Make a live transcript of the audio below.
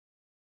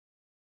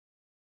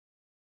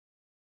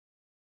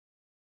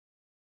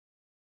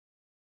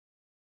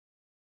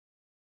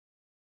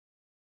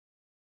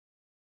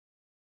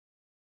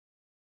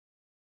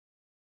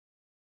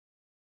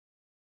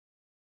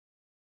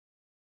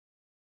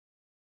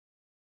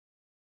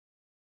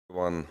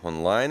One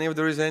online if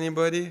there is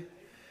anybody,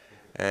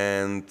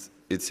 and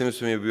it seems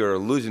to me we are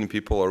losing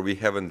people or we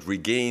haven't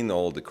regained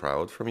all the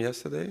crowd from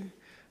yesterday.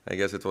 I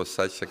guess it was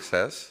such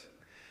success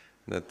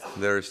that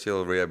they're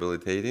still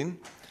rehabilitating.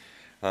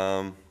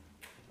 So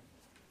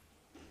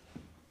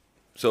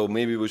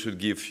maybe we should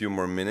give a few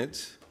more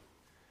minutes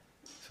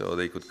so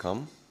they could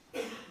come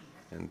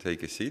and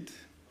take a seat.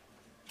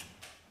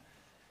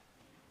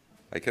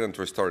 I cannot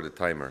restart the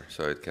timer,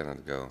 so it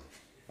cannot go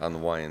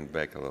unwind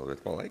back a little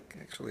bit. Well,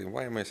 actually,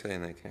 why am I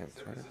saying I can't,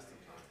 right?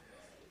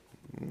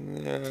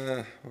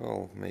 Yeah,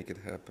 well, make it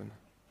happen.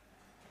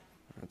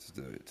 Let's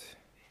do it.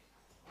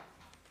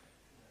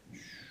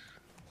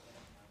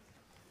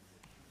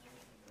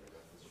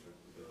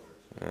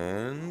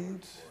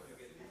 And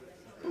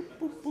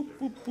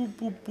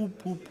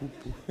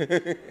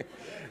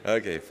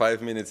okay,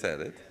 5 minutes at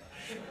it.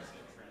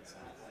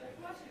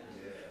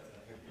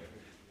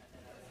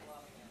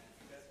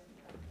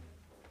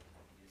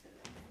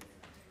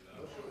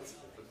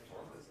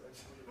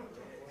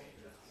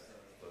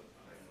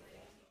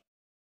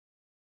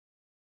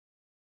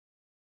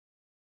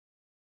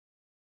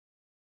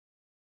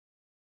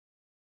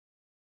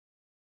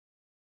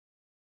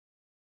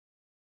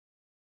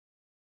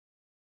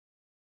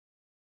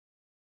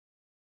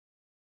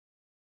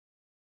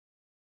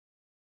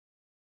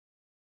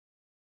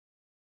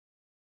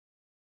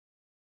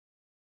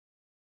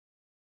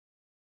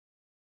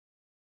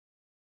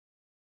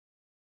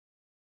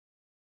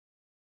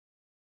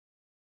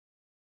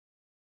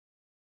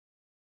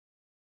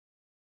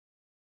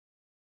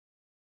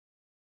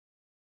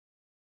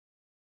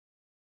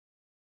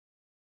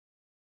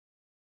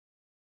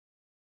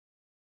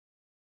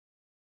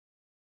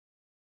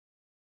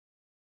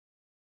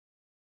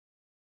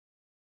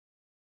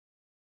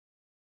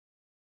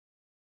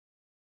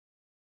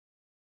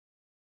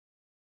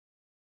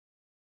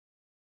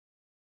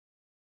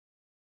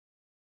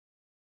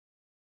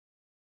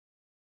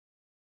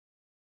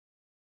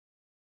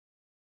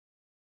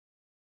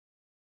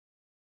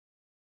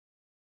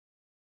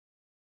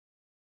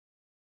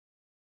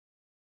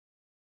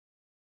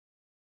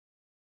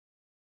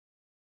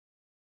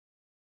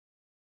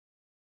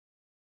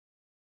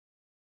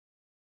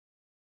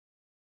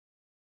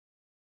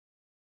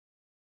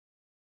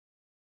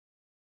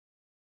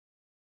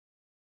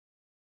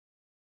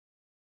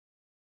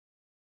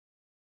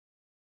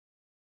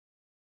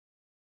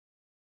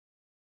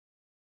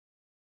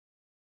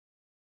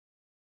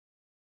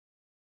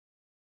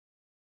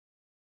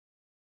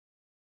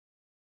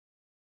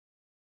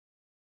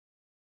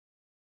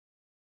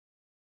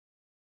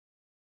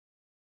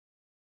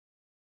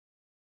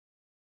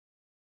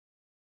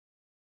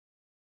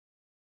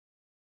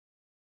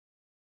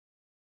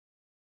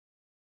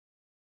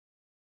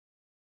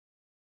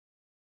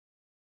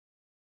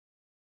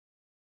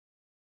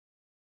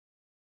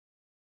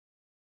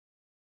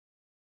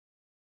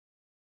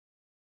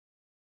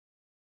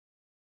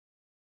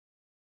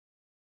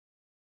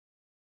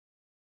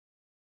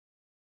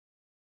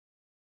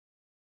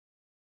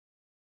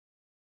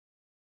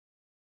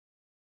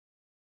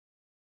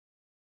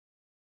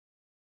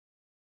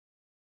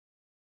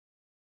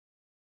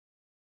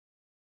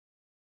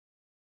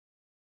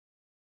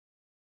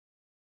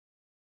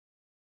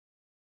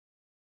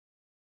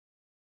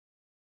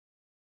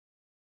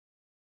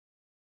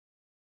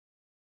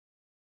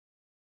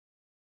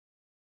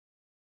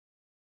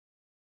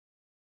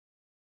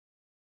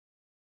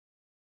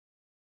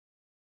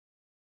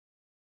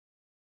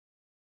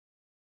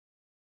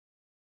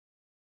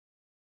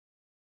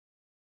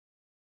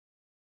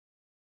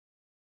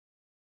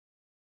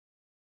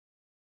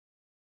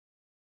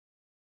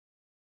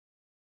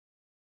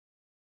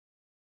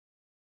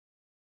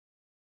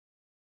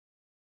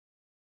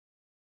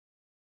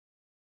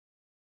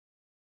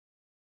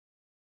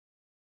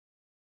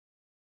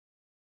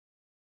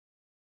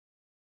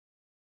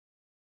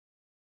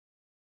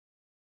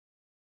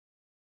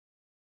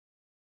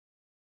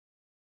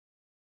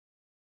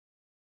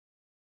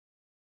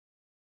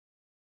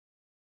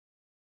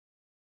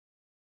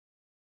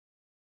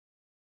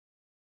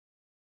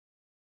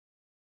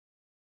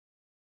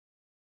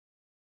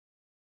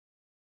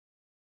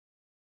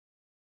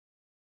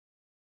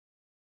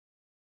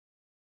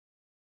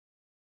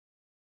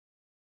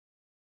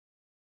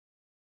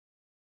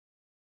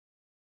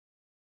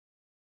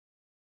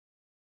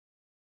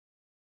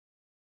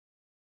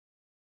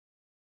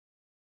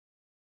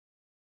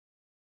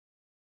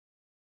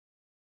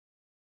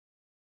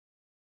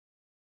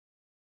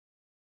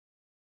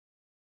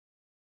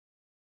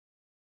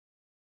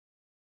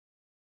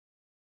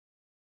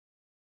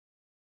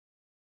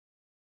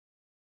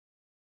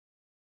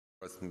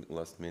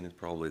 Last minute,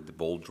 probably the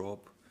ball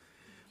drop.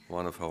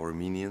 One of our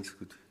minions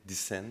could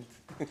descend.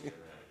 The data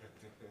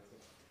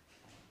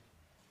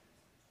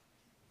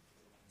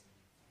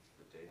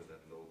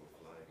that logo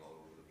flying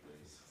all over the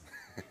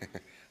place.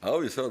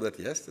 Oh, you saw that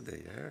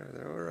yesterday. Yeah,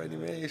 there were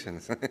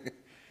animations.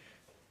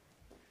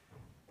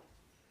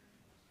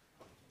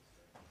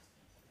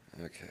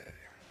 Okay.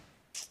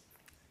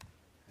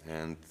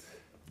 And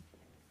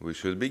we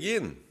should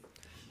begin.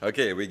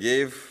 Okay, we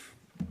gave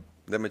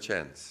them a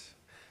chance.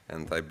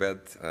 And I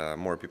bet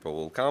more people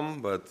will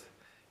come, but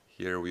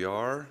here we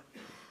are.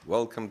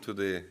 Welcome to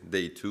the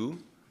day 2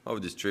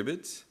 of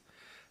Distribits.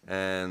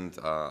 And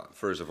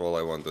first of all,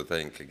 I want to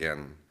thank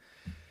again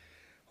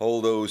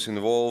all those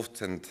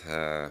involved and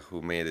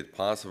who made it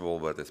possible,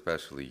 but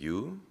especially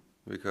you,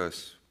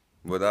 because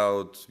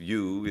without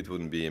you, it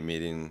wouldn't be a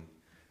meeting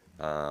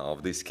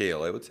of this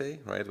scale, I would say,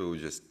 right? We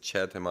would just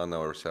chat among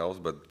ourselves,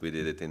 but we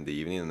did it in the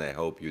evening, and I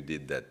hope you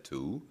did that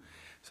too.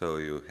 So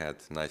you had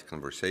nice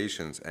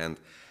conversations, and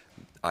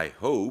I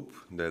hope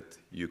that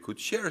you could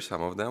share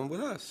some of them with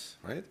us,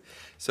 right?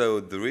 So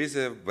there is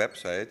a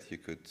website you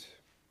could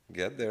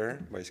get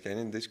there by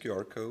scanning this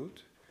QR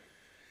code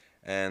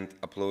and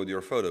upload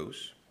your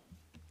photos,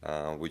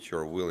 which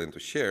you're willing to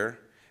share.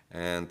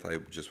 And I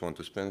just want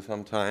to spend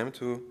some time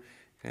to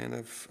kind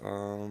of,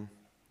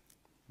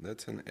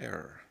 that's an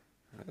error.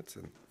 That's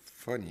a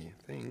funny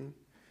thing.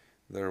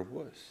 There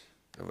was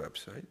a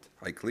website.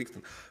 I clicked,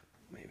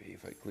 maybe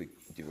if I click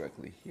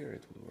directly here,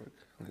 it will work.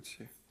 Let's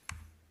see.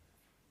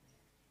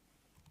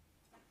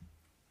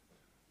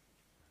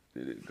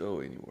 Did it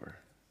go anywhere?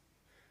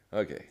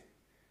 Okay.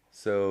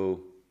 So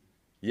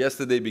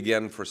yesterday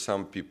began for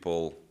some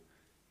people,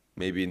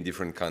 maybe in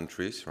different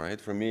countries, right?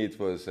 For me, it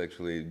was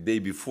actually the day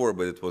before,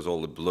 but it was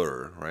all a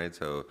blur, right?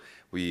 So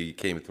we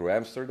came through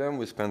Amsterdam,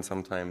 we spent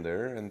some time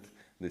there, and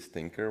this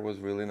thinker was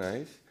really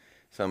nice.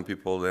 Some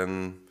people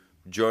then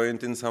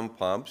joined in some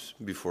pubs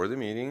before the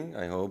meeting.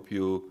 I hope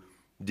you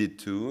did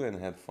too and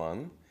had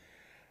fun.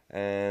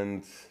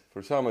 And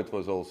for some, it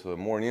was also a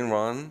morning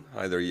run,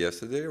 either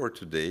yesterday or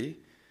today.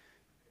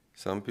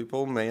 Some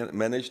people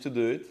managed to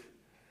do it.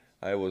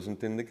 I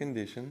wasn't in the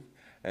condition.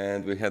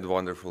 And we had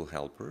wonderful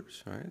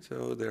helpers, right?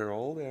 So they're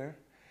all there.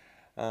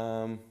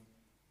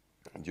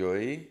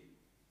 Joey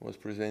was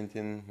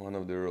presenting one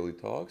of the early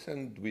talks,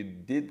 and we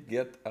did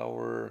get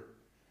our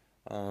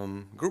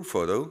group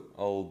photo,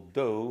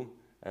 although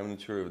I'm not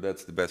sure if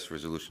that's the best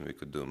resolution we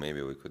could do.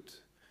 Maybe we could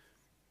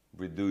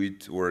redo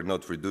it, or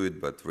not redo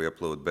it, but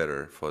re-upload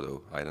better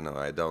photo. I don't know.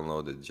 I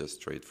downloaded it just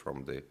straight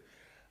from the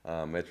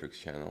metrics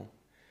channel.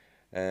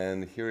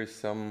 And here is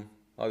some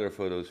other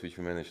photos which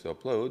we managed to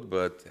upload,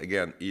 but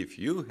again, if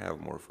you have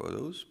more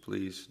photos,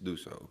 please do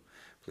so.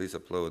 Please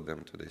upload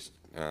them to this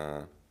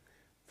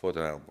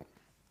photo album.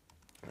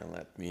 And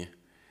let me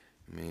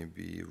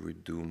maybe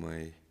redo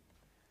my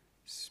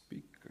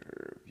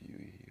speaker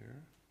view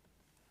here.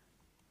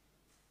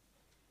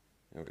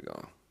 There we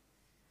go.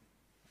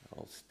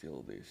 I'll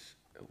steal this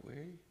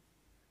away.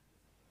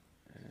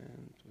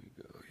 And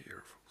we go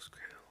here, full scale.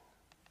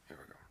 Here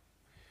we go.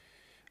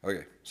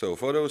 Okay, so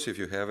photos, if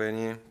you have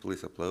any,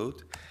 please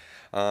upload.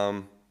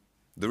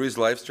 There is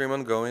live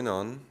stream going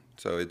on,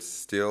 so it's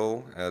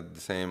still at the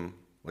same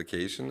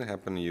location.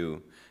 Happen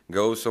you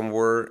go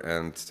somewhere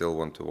and still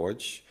want to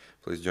watch,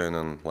 please join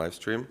on live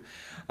stream.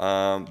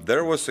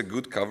 There was a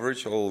good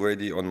coverage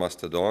already on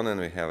Mastodon, and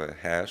we have a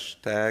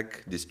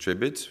hashtag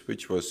Distribits,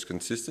 which was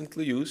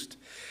consistently used.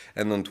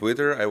 And on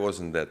Twitter, I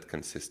wasn't that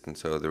consistent,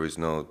 so there is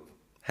no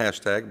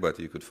hashtag, but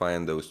you could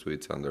find those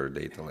tweets under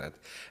DataLab.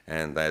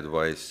 And I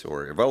advise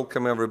or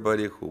welcome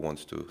everybody who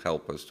wants to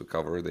help us to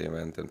cover the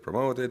event and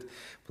promote it.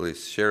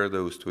 Please share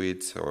those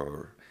tweets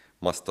or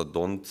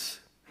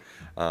mastodons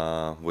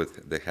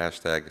with the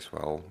hashtag as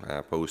well,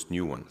 post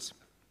new ones.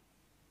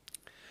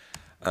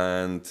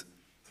 And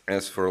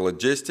as for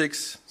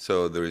logistics,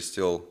 so there is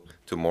still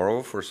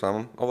tomorrow for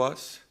some of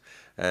us,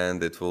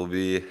 and it will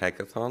be a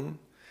hackathon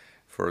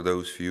for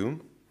those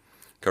few.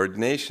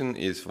 Coordination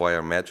is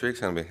via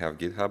metrics, and we have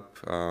GitHub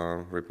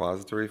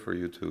repository for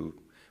you to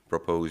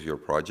propose your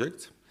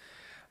project.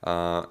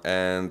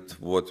 And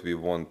what we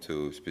want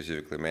to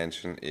specifically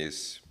mention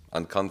is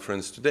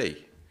Unconference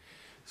today.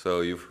 So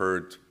you've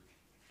heard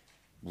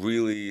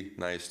really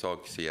nice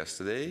talks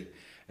yesterday,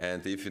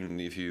 and even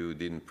if you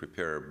didn't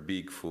prepare a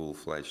big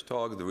full-fledged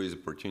talk, there is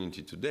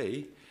opportunity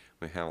today.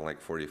 We have like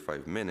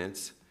 45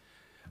 minutes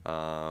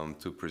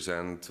to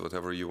present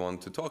whatever you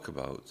want to talk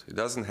about. It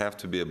doesn't have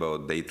to be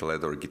about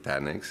data-led or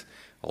Gitanics,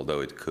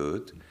 although it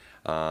could.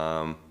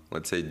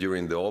 Let's say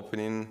during the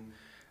opening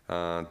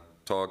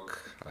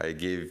talk, I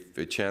gave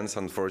a chance.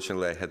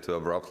 Unfortunately, I had to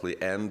abruptly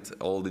end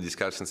all the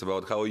discussions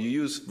about how you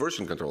use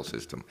version control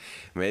system.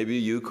 Maybe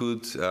you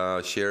could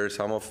share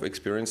some of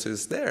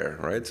experiences there,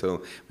 right?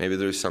 So maybe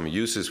there's some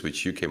uses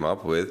which you came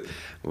up with,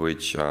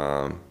 which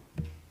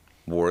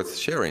worth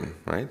sharing,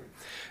 right?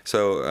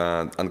 So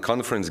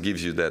Unconference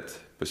gives you that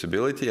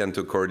possibility, and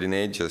to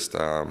coordinate, just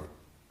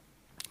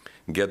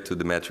get to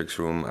the metrics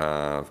room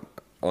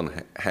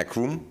on Hack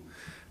Room,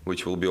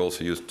 which will be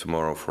also used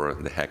tomorrow for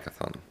the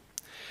hackathon.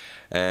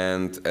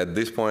 And at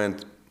this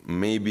point,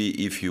 maybe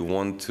if you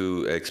want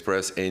to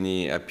express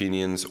any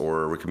opinions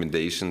or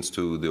recommendations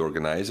to the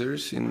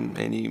organizers in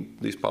any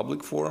this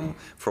public forum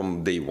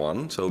from day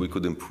one, so we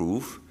could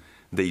improve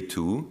day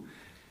 2,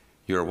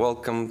 you're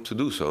welcome to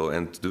do so.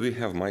 And do we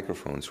have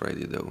microphones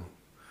ready though?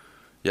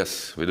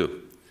 Yes, we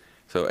do.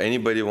 So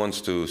anybody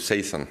wants to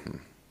say something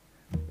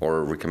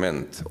or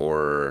recommend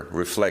or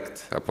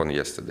reflect upon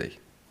yesterday?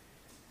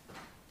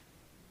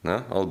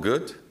 No? All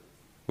good?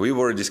 We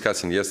were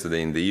discussing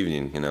yesterday in the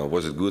evening,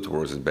 was it good or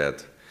was it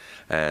bad?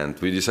 And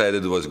we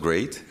decided it was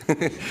great.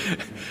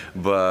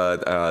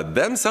 But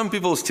then some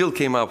people still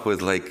came up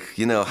with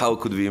how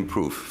could we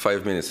improve?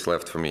 5 minutes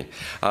left for me.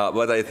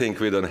 But I think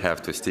we don't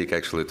have to stick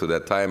actually to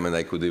that time, and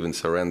I could even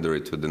surrender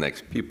it to the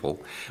next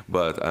people.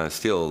 But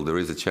still, there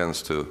is a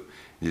chance to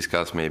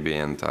discuss maybe,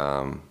 and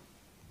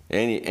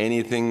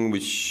anything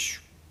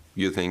which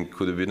you think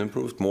could have been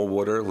improved? More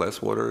water,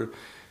 less water,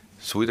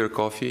 sweeter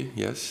coffee,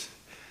 yes?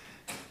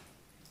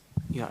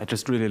 Yeah, I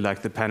just really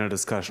like the panel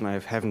discussion. I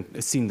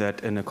haven't seen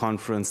that in a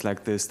conference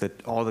like this, that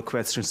all the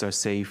questions are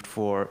saved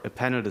for a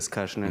panel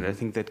discussion, and I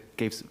think that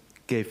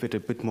gave it a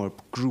bit more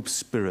group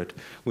spirit,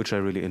 which I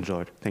really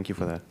enjoyed. Thank you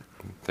for that.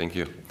 Thank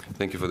you.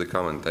 Thank you for the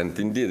comment. And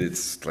indeed,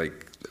 it's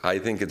I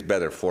think it's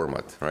better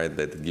format, right?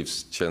 That it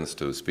gives chance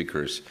to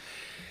speakers.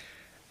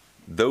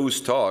 Those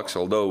talks,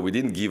 although we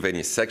didn't give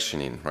any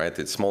sectioning, right?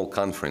 It's small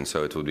conference,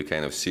 so it would be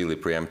kind of silly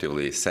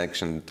preemptively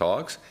sectioned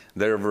talks.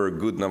 There were a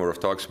good number of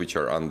talks which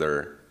are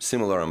under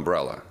similar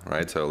umbrella,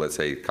 right? So let's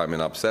say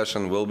coming up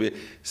session will be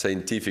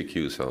scientific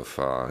use of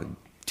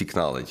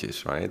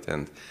technologies, right?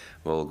 And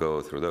we'll go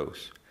through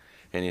those.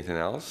 Anything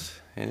else?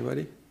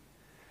 Anybody?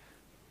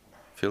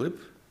 Philip?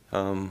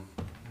 In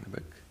the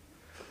back.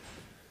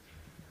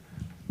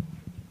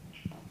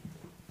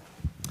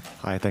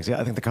 Hi, thanks.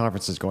 Yeah, I think the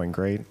conference is going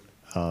great.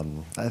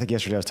 I think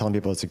yesterday I was telling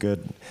people it's a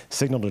good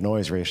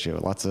signal-to-noise ratio,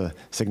 lots of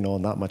signal,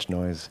 not much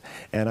noise.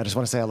 And I just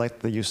want to say I like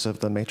the use of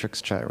the Matrix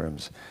chat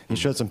rooms. You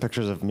showed some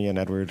pictures of me and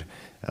Edward,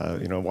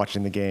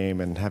 watching the game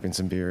and having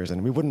some beers,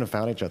 and we wouldn't have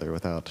found each other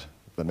without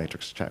the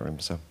Matrix chat room.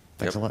 So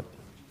thanks a lot.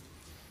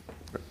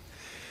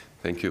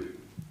 Thank you.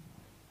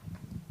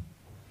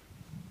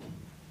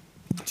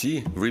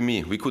 Gee,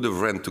 Remy, we could have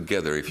ran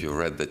together if you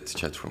read that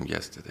chat room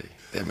yesterday.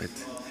 Damn it.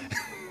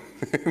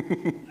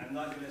 I'm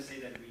not going to say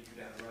that we could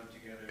have run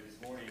together this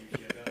morning if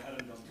you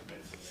hadn't gone to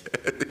bed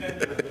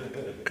so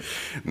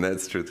late.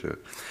 That's true too.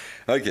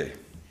 Okay.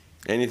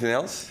 Anything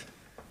else?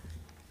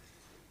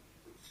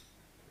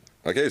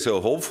 Okay, so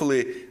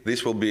hopefully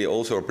this will be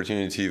also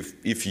opportunity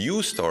if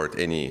you start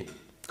any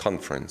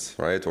conference,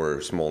 right,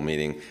 or small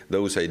meeting,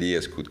 those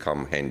ideas could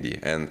come handy.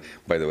 And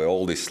by the way,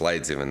 all these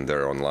slides even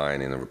there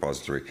online in the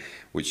repository,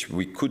 which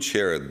we could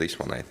share at this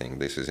one, I think.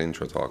 This is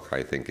intro talk.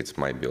 I think it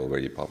might be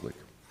already public.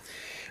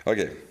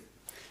 Okay,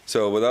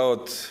 so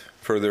without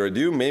further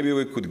ado, maybe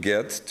we could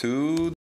get to